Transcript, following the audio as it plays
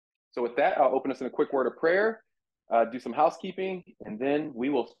So with that, I'll open us in a quick word of prayer, do some housekeeping, and then we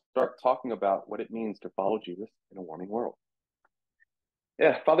will start talking about what it means to follow Jesus in a warming world.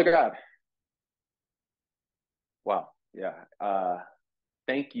 Yeah, Father God. Wow. Yeah.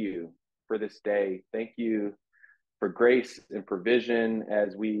 Thank you for this day. Thank you for grace and provision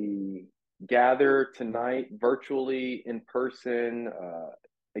as we gather tonight virtually in person.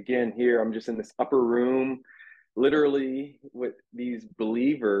 Again, here, I'm just in this upper room, literally with these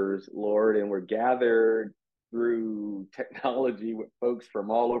believers, Lord, and we're gathered through technology with folks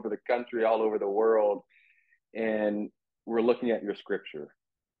from all over the country, all over the world, and we're looking at your scripture.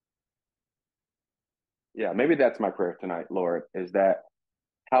 Yeah, maybe that's my prayer tonight, Lord, is that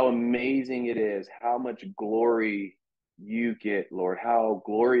how amazing it is, how much glory you get, Lord, how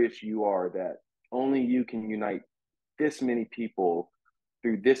glorious you are that only you can unite this many people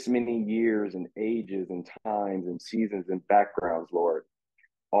through this many years and ages and times and seasons and backgrounds, Lord,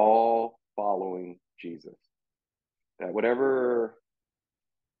 all following Jesus. That whatever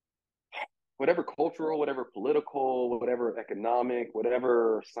cultural, whatever political, whatever economic,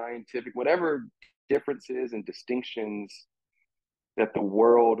 whatever scientific, whatever differences and distinctions that the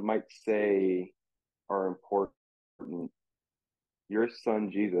world might say are important, your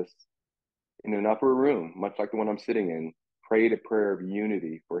son Jesus, in an upper room, much like the one I'm sitting in, prayed a prayer of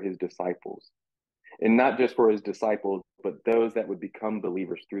unity for his disciples. And not just for his disciples, but those that would become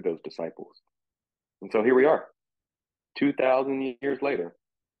believers through those disciples. And so here we are, 2,000 years later,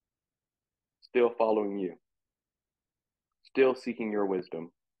 still following you, still seeking your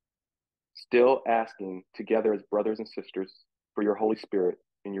wisdom, still asking together as brothers and sisters for your Holy Spirit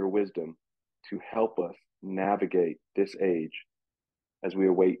and your wisdom to help us navigate this age as we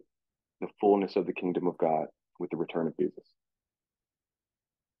await the fullness of the kingdom of God with the return of Jesus.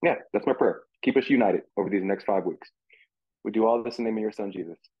 Yeah, that's my prayer. Keep us united over these next 5 weeks. We do all this in the name of your son,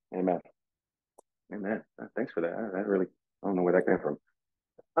 Jesus. Amen. Amen. Thanks for that. I don't know where that came from.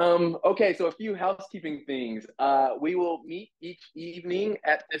 Okay, so a few housekeeping things. We will meet each evening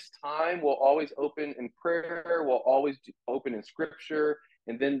at this time. We'll always open in prayer. We'll always open in scripture.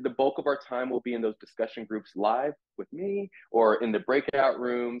 And then the bulk of our time will be in those discussion groups live with me or in the breakout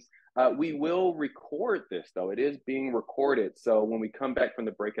rooms. We will record this, though. It is being recorded. So when we come back from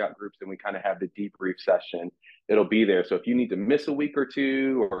the breakout groups and we kind of have the debrief session, it'll be there. So if you need to miss a week or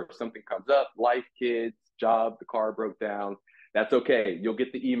two or something comes up, life, kids, job, the car broke down, that's okay. You'll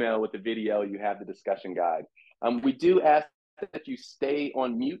get the email with the video. You have the discussion guide. We do ask that you stay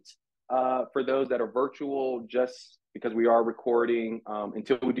on mute for those that are virtual, just because we are recording.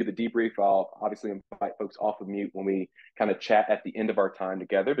 Until we do the debrief, I'll obviously invite folks off of mute when we kind of chat at the end of our time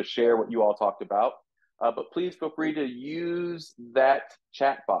together to share what you all talked about. But please feel free to use that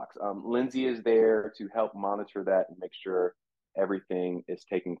chat box. Lindsay is there to help monitor that and make sure everything is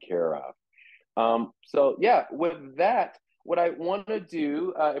taken care of. So yeah, with that, what I want to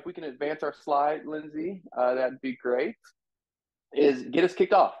do, if we can advance our slide, Lindsay, that'd be great, is get us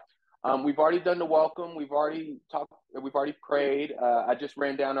kicked off. We've already done the welcome. We've already talked. We've already prayed. I just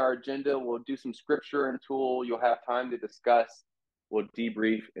ran down our agenda. We'll do some scripture and tool. You'll have time to discuss. We'll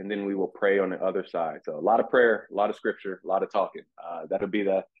debrief, and then we will pray on the other side. So a lot of prayer, a lot of scripture, a lot of talking. That'll be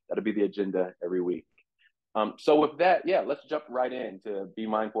the agenda every week. So with that, yeah, let's jump right in to be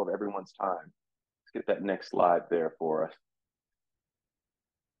mindful of everyone's time. Let's get that next slide there for us.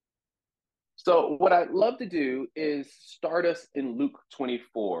 So what I'd love to do is start us in Luke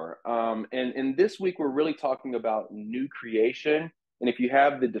 24. And this week, we're really talking about new creation. And if you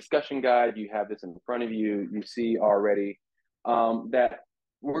have the discussion guide, you have this in front of you, you see already that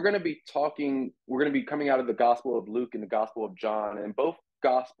we're going to be coming out of the Gospel of Luke and the Gospel of John. And both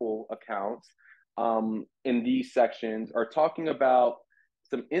Gospel accounts in these sections are talking about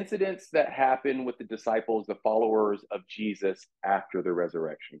some incidents that happen with the disciples, the followers of Jesus after the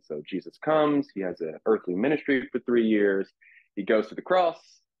resurrection. So Jesus comes, he has an earthly ministry for 3 years. He goes to the cross,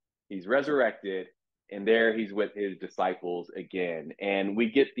 he's resurrected, and there he's with his disciples again. And we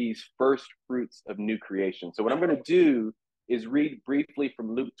get these first fruits of new creation. So what I'm going to do is read briefly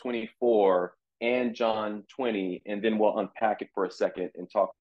from Luke 24 and John 20, and then we'll unpack it for a second and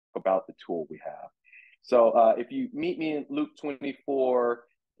talk about the tool we have. So if you meet me in Luke 24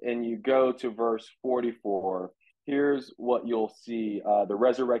 and you go to verse 44, here's what you'll see. The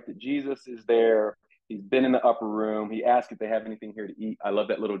resurrected Jesus is there. He's been in the upper room. He asked if they have anything here to eat. I love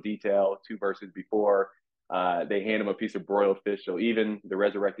that little detail. 2 verses before, they hand him a piece of broiled fish. So even the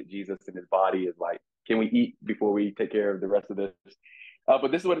resurrected Jesus in his body is like, can we eat before we take care of the rest of this?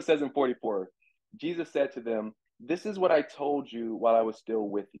 But this is what it says in 44. Jesus said to them, "This is what I told you while I was still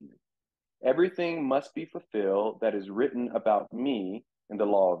with you. Everything must be fulfilled that is written about me and the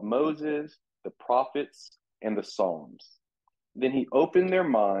law of Moses, the prophets, and the Psalms. Then he opened their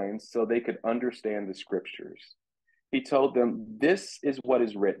minds so they could understand the scriptures. He told them, "This is what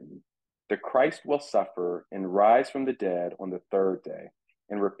is written: the Christ will suffer and rise from the dead on the third day,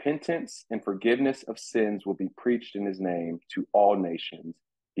 and repentance and forgiveness of sins will be preached in his name to all nations,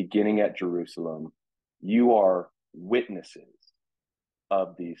 beginning at Jerusalem. You are witnesses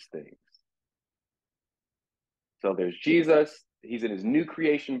of these things." So there's Jesus. He's in his new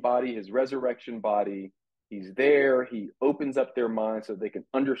creation body, his resurrection body. He's there. He opens up their minds so they can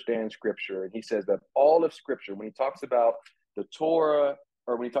understand scripture. And he says that all of scripture, when he talks about the Torah,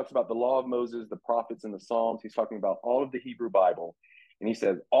 or when he talks about the law of Moses, the prophets, and the Psalms, he's talking about all of the Hebrew Bible. And he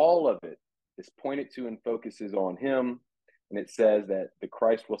says all of it is pointed to and focuses on him. And it says that the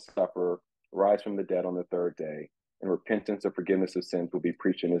Christ will suffer, rise from the dead on the third day, and repentance or forgiveness of sins will be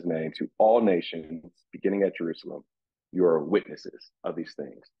preached in his name to all nations, beginning at Jerusalem. You are witnesses of these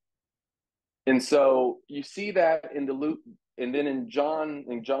things. And so you see that in the Luke, and then in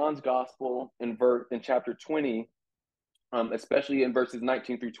John's gospel in chapter 20, especially in verses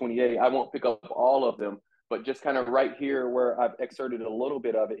 19 through 28. I won't pick up all of them, but just kind of right here where I've excerpted a little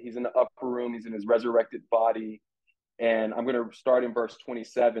bit of it. He's in the upper room, he's in his resurrected body. And I'm going to start in verse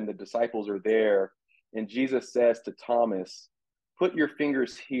 27. The disciples are there, and Jesus says to Thomas, "Put your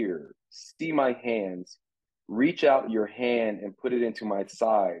fingers here, see my hands, reach out your hand and put it into my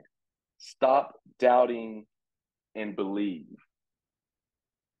side. Stop doubting and believe."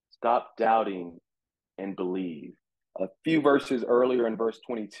 Stop doubting and believe. A few verses earlier in verse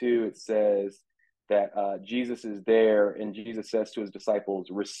 22, it says that Jesus is there, and Jesus says to his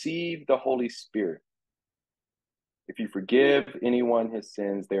disciples, "Receive the Holy Spirit. If you forgive anyone his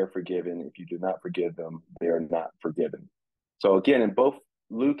sins, they are forgiven. If you do not forgive them, they are not forgiven." So again, in both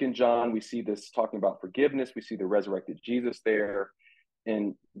Luke and John, we see this talking about forgiveness. We see the resurrected Jesus there.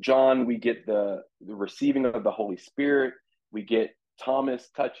 In John, we get the receiving of the Holy Spirit. We get Thomas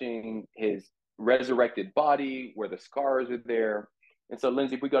touching his resurrected body where the scars are there. And so,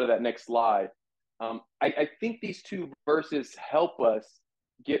 Lindsay, if we go to that next slide, I think these two verses help us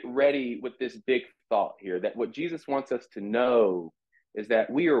get ready with this big thought here, that what Jesus wants us to know is that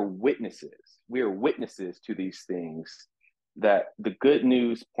we are witnesses. We are witnesses to these things, that the good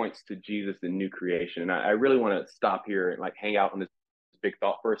news points to Jesus, the new creation. And I really want to stop here and like hang out on this big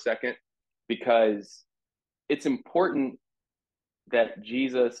thought for a second, because it's important that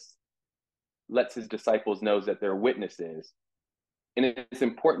Jesus lets his disciples know that they're witnesses. And it's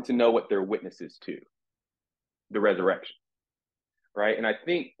important to know what they're witnesses to: the resurrection, right? And I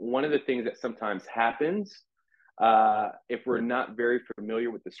think one of the things that sometimes happens, if we're not very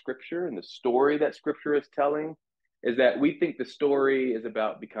familiar with the scripture and the story that scripture is telling, is that we think the story is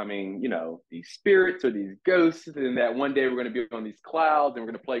about becoming, these spirits or these ghosts, and that one day we're going to be on these clouds and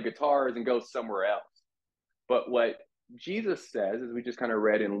we're going to play guitars and go somewhere else. But what Jesus says, as we just kind of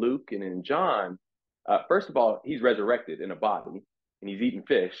read in Luke and in John, first of all, he's resurrected in a body, and he's eating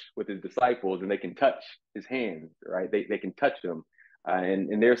fish with his disciples, and they can touch his hands, right? They can touch him.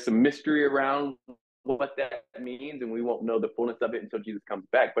 And there's some mystery around what that means, and we won't know the fullness of it until Jesus comes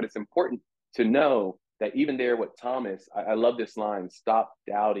back. But it's important to know that even there with Thomas, I love this line: "Stop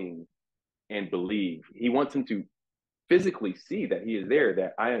doubting and believe." He wants him to physically see that he is there,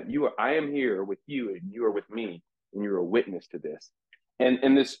 that I am here with you, and you are with me, and you're a witness to this.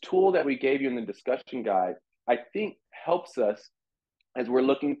 And this tool that we gave you in the discussion guide, I think helps us as we're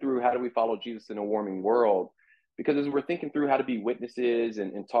looking through how do we follow Jesus in a warming world. Because as we're thinking through how to be witnesses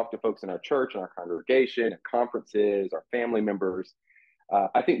and talk to folks in our church and our congregation, at conferences, our family members,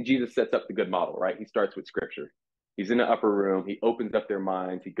 I think Jesus sets up the good model, right? He starts with scripture. He's in the upper room. He opens up their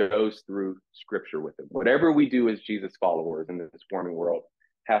minds. He goes through scripture with them. Whatever we do as Jesus followers in this warming world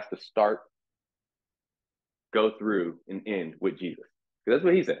has to start, go through, and end with Jesus. Because that's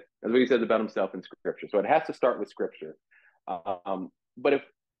what he says. That's what he says about himself in scripture. So it has to start with scripture.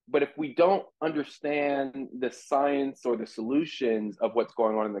 But if we don't understand the science or the solutions of what's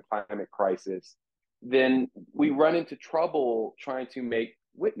going on in the climate crisis, then we run into trouble trying to make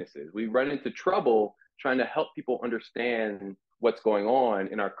witnesses. We run into trouble trying to help people understand what's going on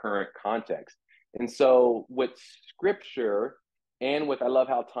in our current context. And so with scripture, and with, I love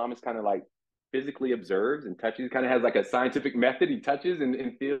how Thomas kind of like physically observes and touches, kind of has like a scientific method. He touches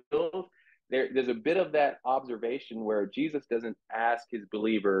and feels. There's a bit of that observation where Jesus doesn't ask his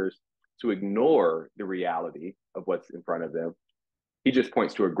believers to ignore the reality of what's in front of them. He just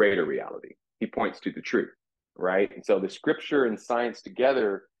points to a greater reality. He points to the truth, right? And so the scripture and science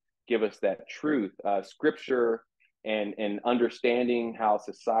together give us that truth. Scripture and understanding how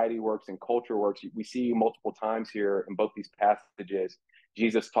society works and culture works, we see multiple times here in both these passages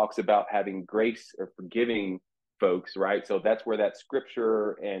Jesus talks about having grace or forgiving folks, right? So that's where that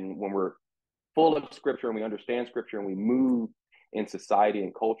scripture, and when we're full of scripture and we understand scripture and we move in society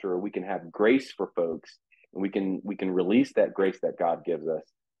and culture, we can have grace for folks, and we can release that grace that God gives us.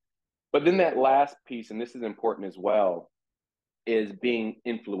 But then that last piece, and this is important as well, is being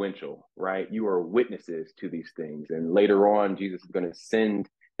influential, right? You are witnesses to these things. And later on, Jesus is going to send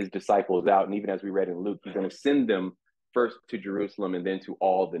his disciples out. And even as we read in Luke, he's going to send them first to Jerusalem and then to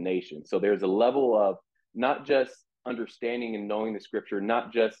all the nations. So there's a level of not just understanding and knowing the scripture,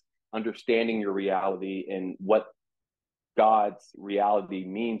 not just understanding your reality and what God's reality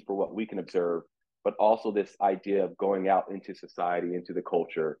means for what we can observe, but also this idea of going out into society, into the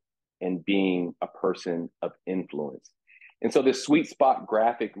culture, and being a person of influence. And so this sweet spot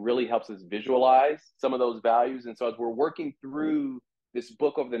graphic really helps us visualize some of those values. And so as we're working through this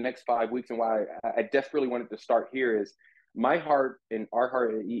book over the next 5 weeks, and why I desperately wanted to start here is my heart and our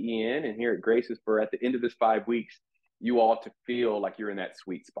heart at EEN and here at Grace is for at the end of this 5 weeks, you all to feel like you're in that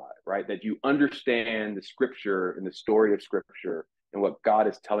sweet spot, right? That you understand the scripture and the story of scripture and what God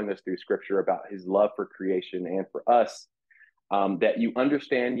is telling us through scripture about his love for creation and for us. That you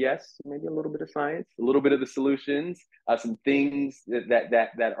understand, yes, maybe a little bit of science, a little bit of the solutions, some things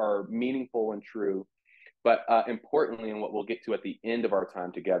that are meaningful and true. But importantly, and what we'll get to at the end of our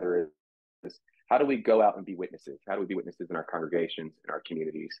time together is how do we go out and be witnesses? How do we be witnesses in our congregations, in our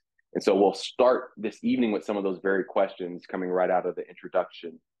communities? And so we'll start this evening with some of those very questions coming right out of the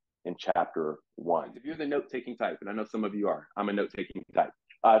introduction in chapter 1. If you're the note-taking type, and I know some of you are, I'm a note-taking type.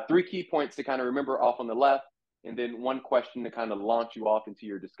 3 key points to kind of remember off on the left, and then one question to kind of launch you off into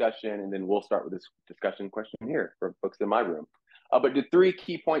your discussion, and then we'll start with this discussion question here for folks in my room. But the 3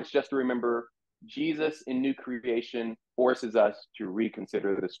 key points just to remember: Jesus in new creation forces us to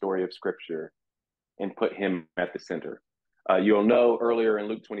reconsider the story of Scripture and put him at the center. You'll know earlier in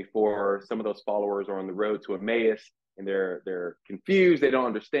Luke 24, some of those followers are on the road to Emmaus, and they're confused. They don't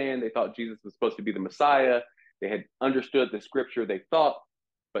understand. They thought Jesus was supposed to be the Messiah. They had understood the Scripture, they thought.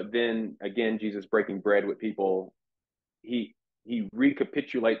 But then again, Jesus breaking bread with people, he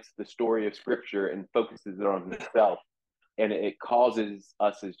recapitulates the story of Scripture and focuses it on himself. And it causes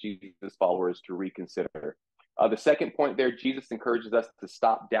us as Jesus followers to reconsider. The second point there, Jesus encourages us to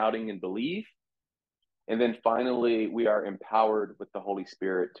stop doubting and believe. And then finally, we are empowered with the Holy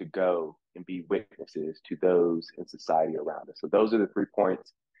Spirit to go and be witnesses to those in society around us. So those are the 3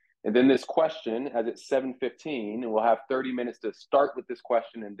 points. And then this question, as it's 7:15, and we'll have 30 minutes to start with this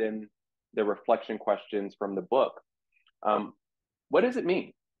question and then the reflection questions from the book. What does it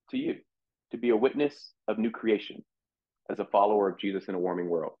mean to you to be a witness of new creation as a follower of Jesus in a warming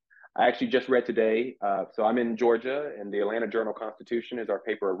world? I actually just read today, so I'm in Georgia, and the Atlanta Journal-Constitution is our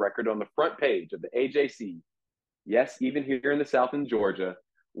paper of record. On the front page of the AJC, yes, even here in the South in Georgia,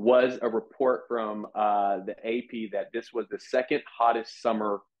 was a report from the AP that this was the second hottest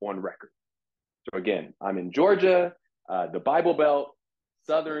summer on record. So again, I'm in Georgia, the Bible Belt,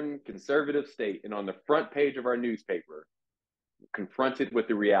 Southern conservative state, and on the front page of our newspaper, confronted with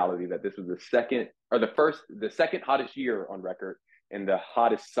the reality that this was the second hottest year on record and the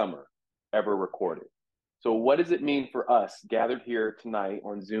hottest summer ever recorded. So what does it mean for us gathered here tonight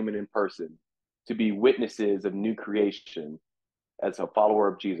on Zoom and in person to be witnesses of new creation as a follower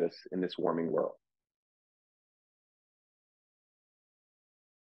of Jesus in this warming world?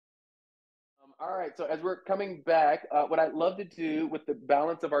 All right, so as we're coming back, what I'd love to do with the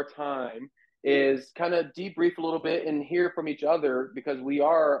balance of our time is kind of debrief a little bit and hear from each other, because we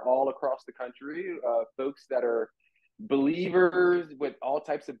are all across the country, folks that are believers with all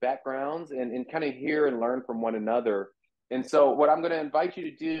types of backgrounds, and kind of hear and learn from one another. And so what I'm going to invite you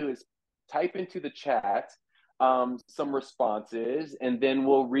to do is type into the chat some responses, and then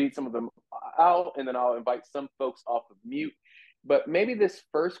we'll read some of them out, and then I'll invite some folks off of mute. But maybe this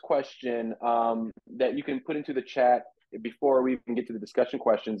first question that you can put into the chat before we even get to the discussion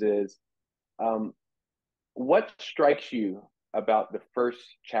questions is, what strikes you about the first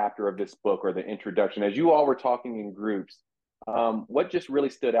chapter of this book, or the introduction? As you all were talking in groups, what just really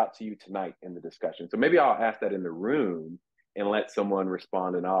stood out to you tonight in the discussion? So maybe I'll ask that in the room and let someone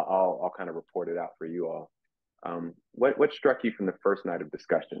respond, and I'll kind of report it out for you all. What struck you from the first night of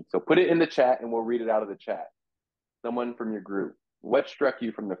discussion? So put it in the chat and we'll read it out of the chat. Someone from your group, what struck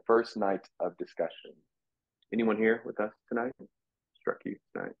you from the first night of discussion? Anyone here with us tonight? Struck you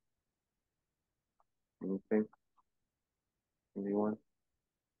tonight? Anything? Anyone?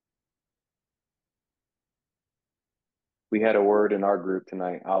 We had a word in our group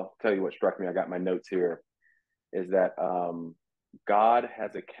tonight. I'll tell you what struck me. I got my notes here. Is that God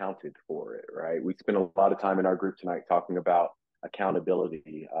has accounted for it, right? We spent a lot of time in our group tonight talking about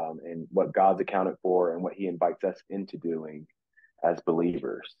accountability, and what God's accounted for and what he invites us into doing as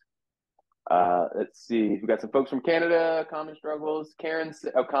believers. Let's see. We got some folks from Canada. Common struggles.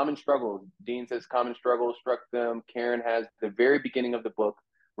 Common struggles. Dean says common struggles struck them. Karen has the very beginning of the book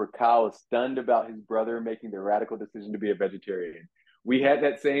where Kyle is stunned about his brother making the radical decision to be a vegetarian. We had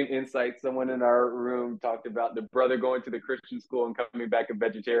that same insight. Someone in our room talked about the brother going to the Christian school and coming back a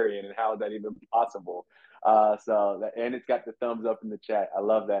vegetarian, and how is that even possible? And it's got the thumbs up in the chat. I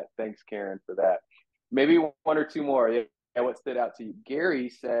love that. Thanks, Karen, for that. Maybe one or two more. Yeah, what stood out to you? Gary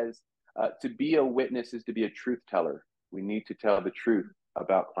says, to be a witness is to be a truth teller. We need to tell the truth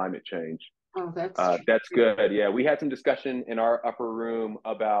about climate change. Oh, that's good. Yeah, we had some discussion in our upper room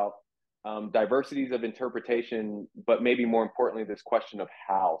about diversities of interpretation, but maybe more importantly, this question of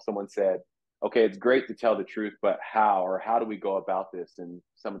how. Someone said, okay, it's great to tell the truth, but how, or how do we go about this, and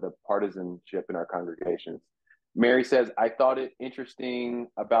some of the partisanship in our congregations. Mary says, I thought it interesting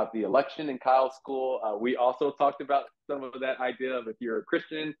about the election in Kyle's school. We also talked about some of that idea of if you're a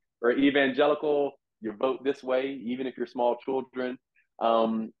Christian or evangelical, you vote this way, even if you're small children.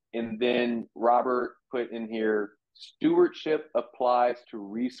 And then Robert put in here, stewardship applies to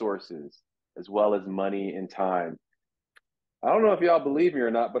resources as well as money and time. I don't know if y'all believe me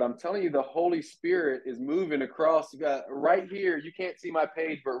or not, but I'm telling you, the Holy Spirit is moving across. You got right here, you can't see my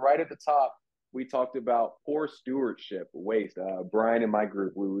page, but right at the top, we talked about poor stewardship, waste. Brian and my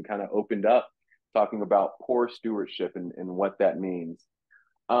group, we kind of opened up talking about poor stewardship and what that means.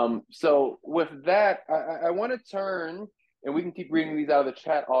 So with that, I want to turn, and we can keep reading these out of the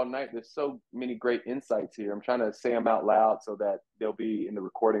chat all night. There's so many great insights here. I'm trying to say them out loud so that they'll be in the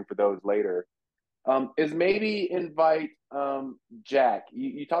recording for those later. Is maybe invite Jack.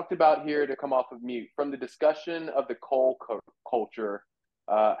 You talked about here to come off of mute from the discussion of the coal culture,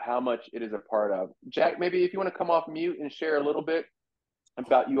 how much it is a part of. Jack, maybe if you want to come off mute and share a little bit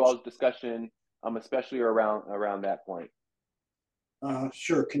about you all's discussion, especially around that point.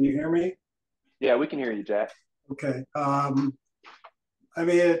 Sure. Can you hear me? Yeah, we can hear you, Jack. Okay. I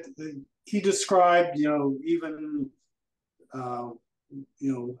mean, he described, even,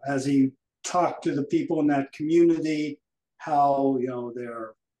 as he talked to the people in that community, how,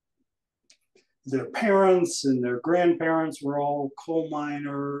 their parents and their grandparents were all coal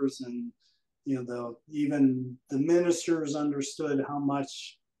miners, and, even the ministers understood how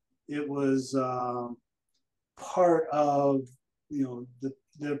much it was part of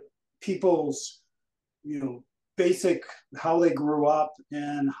the people's basic how they grew up,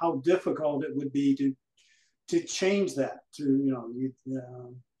 and how difficult it would be to change that,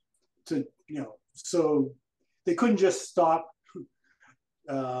 so they couldn't just stop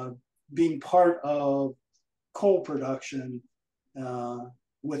being part of coal production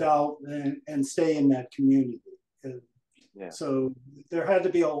without and stay in that community. Yeah. So there had to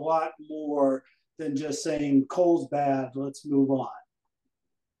be a lot more than just saying coal's bad, let's move on.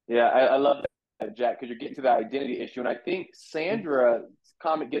 Yeah, I love that, Jack, because you're getting to the identity issue. And I think Sandra's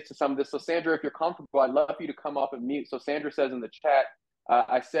comment gets to some of this. So Sandra, if you're comfortable, I'd love for you to come off and mute. So Sandra says in the chat,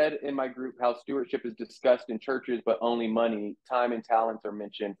 I said in my group how stewardship is discussed in churches, but only money, time, and talents are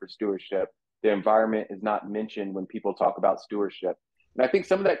mentioned for stewardship. The environment is not mentioned when people talk about stewardship. And I think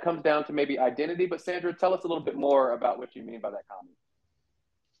some of that comes down to maybe identity. But Sandra, tell us a little bit more about what you mean by that comment.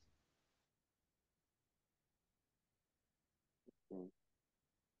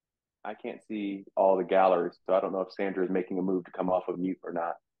 I can't see all the galleries, so I don't know if Sandra is making a move to come off of mute or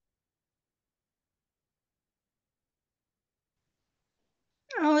not.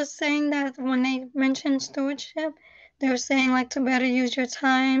 I was saying that when they mentioned stewardship, they were saying like to better use your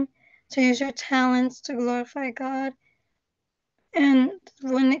time, to use your talents to glorify God. And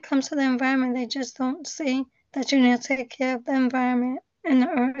when it comes to the environment, they just don't see that you need to take care of the environment and the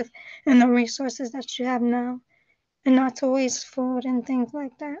earth and the resources that you have now, and not to waste food and things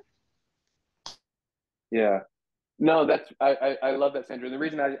like that. Yeah. No, I love that, Sandra. And the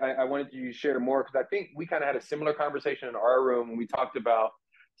reason I wanted you to share more, because I think we kind of had a similar conversation in our room when we talked about,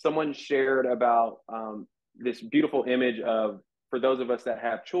 someone shared about this beautiful image of, for those of us that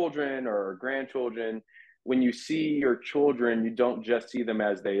have children or grandchildren, when you see your children, you don't just see them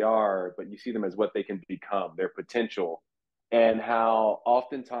as they are, but you see them as what they can become, their potential, and how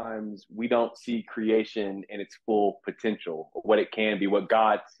oftentimes we don't see creation in its full potential, what it can be, what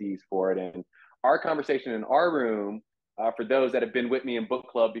God sees for it. And our conversation in our room, for those that have been with me in book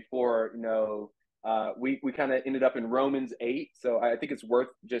club before, we kind of ended up in Romans 8. So I think it's worth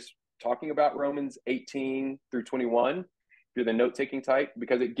just talking about Romans 18 through 21, if you're the note-taking type,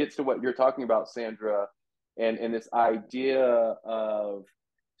 because it gets to what you're talking about, Sandra, and this idea of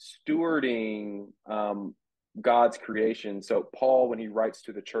stewarding God's creation. So Paul, when he writes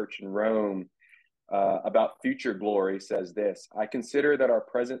to the church in Rome about future glory, says this: I consider that our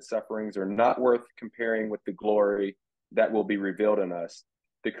present sufferings are not worth comparing with the glory that will be revealed in us.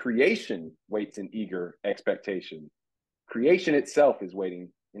 The creation waits in eager expectation. Creation itself is waiting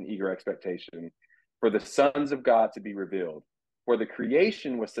in eager expectation for the sons of God to be revealed. For the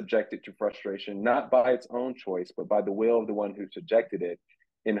creation was subjected to frustration, not by its own choice, but by the will of the one who subjected it,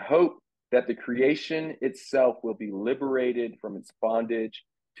 in hope that the creation itself will be liberated from its bondage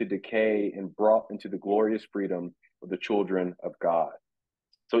to decay and brought into the glorious freedom of the children of God.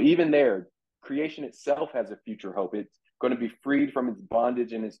 So even there, creation itself has a future hope. It's going to be freed from its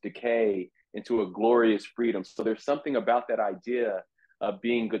bondage and its decay into a glorious freedom. So there's something about that idea of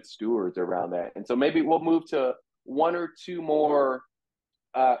being good stewards around that. And so maybe we'll move to one or two more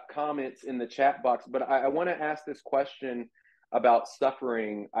comments in the chat box. But I want to ask this question about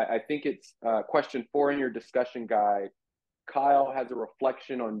suffering. I think it's question 4 in your discussion guide. Kyle has a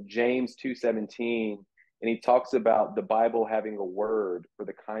reflection on James 2:17, and he talks about the Bible having a word for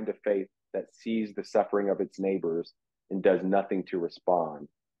the kind of faith that sees the suffering of its neighbors and does nothing to respond.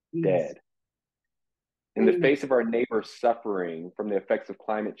 Dead. In the face of our neighbors suffering from the effects of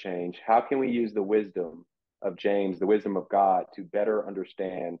climate change, how can we use the wisdom of James, the wisdom of God, to better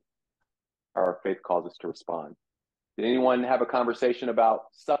understand how our faith calls us to respond? Did anyone have a conversation about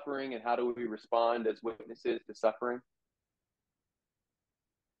suffering and how do we respond as witnesses to suffering?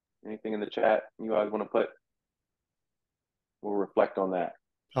 Anything in the chat you guys want to put? We'll reflect on that.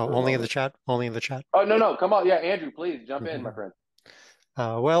 Oh, only in the chat? Only in the chat? Oh, no. Come on. Yeah, Andrew, please jump in, my friend.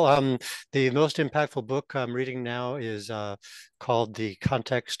 The most impactful book I'm reading now is called The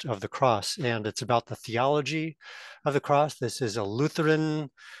Context of the Cross, and it's about the theology of the cross. This is a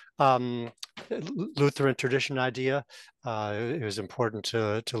Lutheran tradition idea. It was important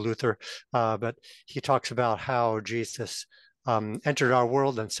to Luther, but he talks about how Jesus entered our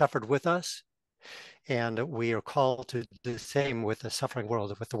world and suffered with us. And we are called to do the same with the suffering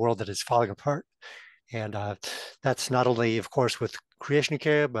world, with the world that is falling apart. And that's not only, of course, with creation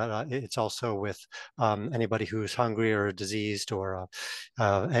care, but it's also with anybody who's hungry or diseased or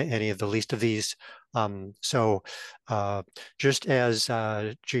any of the least of these. So just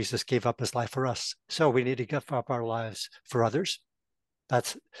as Jesus gave up his life for us, so we need to give up our lives for others.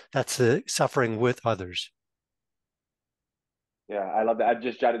 That's the suffering with others. Yeah, I love that. I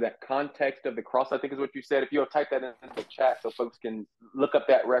just jotted that context of the cross, I think is what you said. If you'll type that in the chat so folks can look up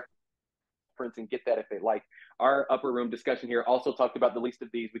that reference and get that if they like. Our upper room discussion here also talked about the least of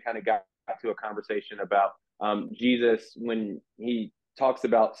these. We kind of got to a conversation about Jesus when he talks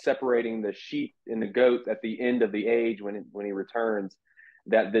about separating the sheep and the goats at the end of the age when he returns,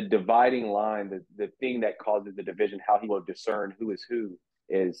 that the dividing line, the thing that causes the division, how he will discern who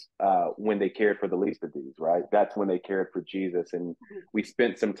is when they cared for the least of these, right? That's when they cared for Jesus. And we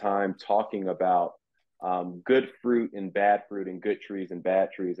spent some time talking about good fruit and bad fruit and good trees and bad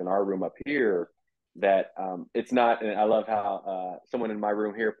trees in our room up here, that it's not, and I love how someone in my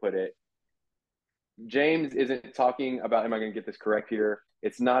room here put it, James isn't talking about, am I going to get this correct here?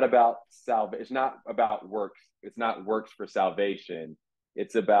 It's not about salvation. It's not about works. It's not works for salvation.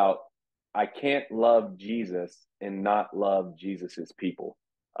 It's about, I can't love Jesus and not love Jesus's people.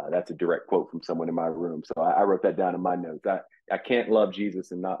 That's a direct quote from someone in my room. So I wrote that down in my notes. I can't love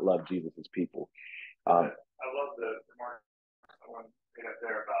Jesus and not love Jesus's people. I love the remark someone made up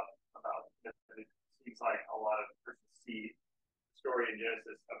there about it seems like a lot of Christians see the story in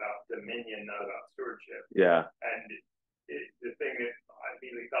Genesis about dominion, not about stewardship. Yeah. And the thing that I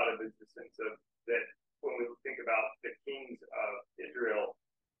immediately thought of is the sense of that when we think about the kings of Israel,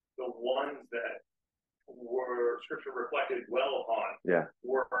 the ones that were Scripture reflected well upon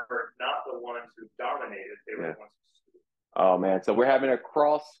were not the ones who dominated. They were the ones who stood. Oh, man. So we're having a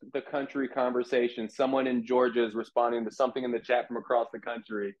cross the country conversation. Someone in Georgia is responding to something in the chat from across the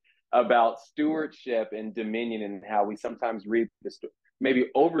country about stewardship and dominion, and how we sometimes read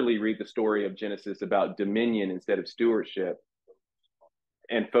maybe overly read the story of Genesis about dominion instead of stewardship,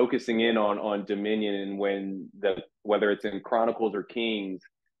 and focusing in on dominion. And when whether it's in Chronicles or Kings,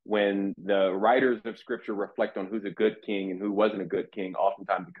 when the writers of Scripture reflect on who's a good king and who wasn't a good king,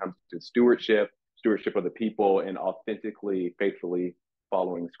 oftentimes it comes to stewardship of the people, and authentically, faithfully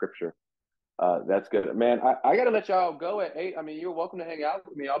following Scripture. That's good, man. I got to let y'all go at 8. I mean, you're welcome to hang out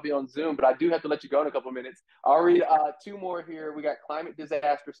with me. I'll be on Zoom, but I do have to let you go in a couple of minutes. I'll read 2 more here. We got climate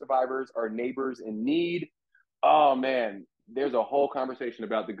disaster survivors, our neighbors in need. Oh, man, there's a whole conversation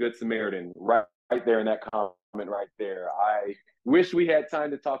about the Good Samaritan right there in that comment right there. I wish we had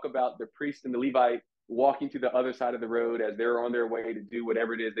time to talk about the priest and the Levite walking to the other side of the road as they're on their way to do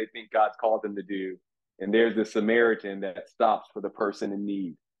whatever it is they think God's called them to do. And there's the Samaritan that stops for the person in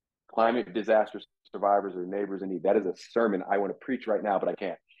need. Climate disaster survivors or neighbors in need. That is a sermon I want to preach right now, but I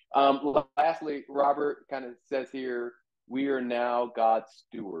can't. Lastly, Robert kind of says here, we are now God's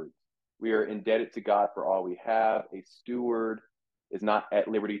stewards. We are indebted to God for all we have. A steward is not at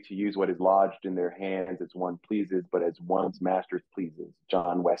liberty to use what is lodged in their hands as one pleases, but as one's master pleases.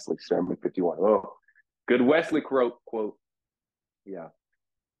 John Wesley, Sermon 51. Oh, good Wesley quote. Yeah.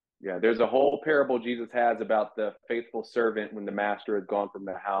 Yeah, there's a whole parable Jesus has about the faithful servant when the master has gone from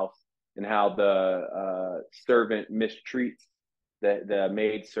the house, and how the servant mistreats the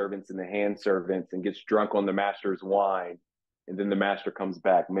maid servants and the hand servants and gets drunk on the master's wine. And then the master comes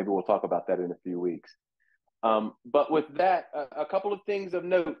back. Maybe we'll talk about that in a few weeks. But with that, a couple of things of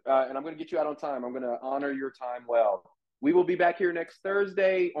note, and I'm going to get you out on time. I'm going to honor your time well. We will be back here next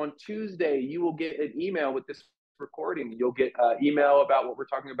Thursday. On Tuesday, you will get an email with this recording. You'll get an email about what we're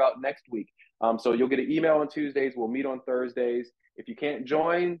talking about next week. So you'll get an email on Tuesdays. We'll meet on Thursdays. If you can't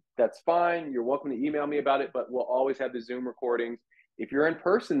join, that's fine. You're welcome to email me about it, but we'll always have the Zoom recordings. If you're in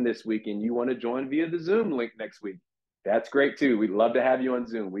person this week and you want to join via the Zoom link next week, that's great too. We'd love to have you on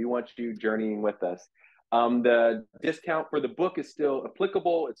Zoom. We want you journeying with us. The discount for the book is still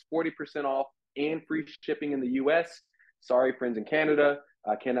applicable. It's 40% off and free shipping in the US. Sorry, friends in Canada,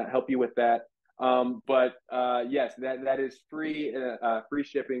 I cannot help you with that. But yes, that is free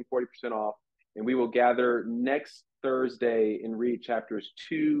shipping, 40% off. And we will gather next Thursday and read chapters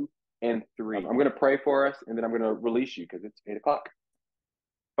 2 and 3. I'm going to pray for us, and then I'm going to release you because it's 8 o'clock.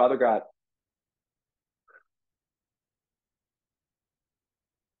 Father God,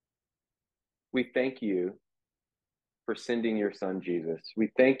 we thank you for sending your son, Jesus. We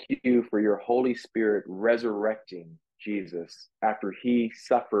thank you for your Holy Spirit resurrecting Jesus after he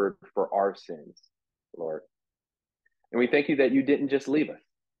suffered for our sins, Lord. And we thank you that you didn't just leave us,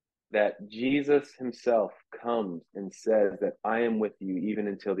 that Jesus himself comes and says that I am with you even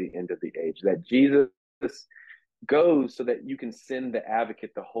until the end of the age, that Jesus goes so that you can send the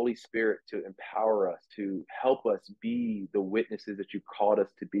advocate, the Holy Spirit, to empower us, to help us be the witnesses that you called us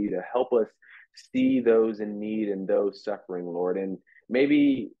to be, to help us see those in need and those suffering, Lord. And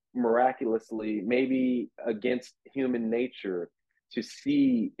maybe miraculously, maybe against human nature, to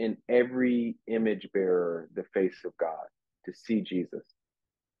see in every image bearer the face of God, to see Jesus.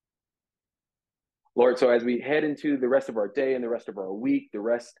 Lord, so as we head into the rest of our day and the rest of our week, the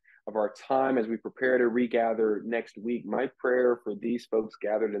rest of our time as we prepare to regather next week, my prayer for these folks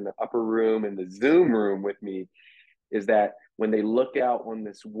gathered in the upper room and the Zoom room with me is that when they look out on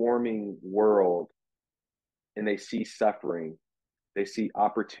this warming world and they see suffering, they see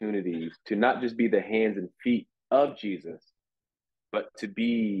opportunities to not just be the hands and feet of Jesus, but to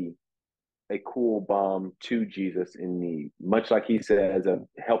be a cool balm to Jesus in need, much like he says of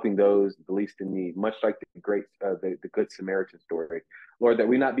helping those the least in need, much like the Good Samaritan story. Lord, that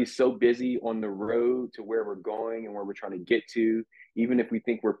we not be so busy on the road to where we're going and where we're trying to get to, even if we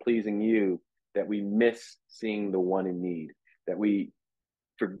think we're pleasing you, that we miss seeing the one in need, that we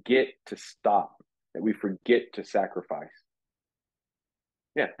forget to stop, that we forget to sacrifice.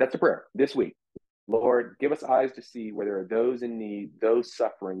 Yeah, that's a prayer this week. Lord, give us eyes to see where there are those in need, those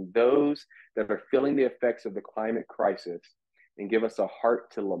suffering, those that are feeling the effects of the climate crisis, and give us a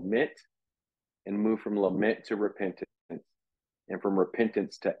heart to lament and move from lament to repentance and from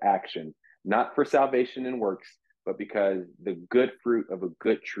repentance to action, not for salvation and works, but because the good fruit of a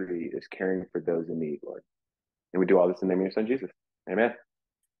good tree is caring for those in need, Lord. And we do all this in the name of your son, Jesus. Amen.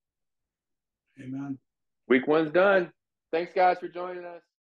 Amen. Week 1's done. Thanks, guys, for joining us.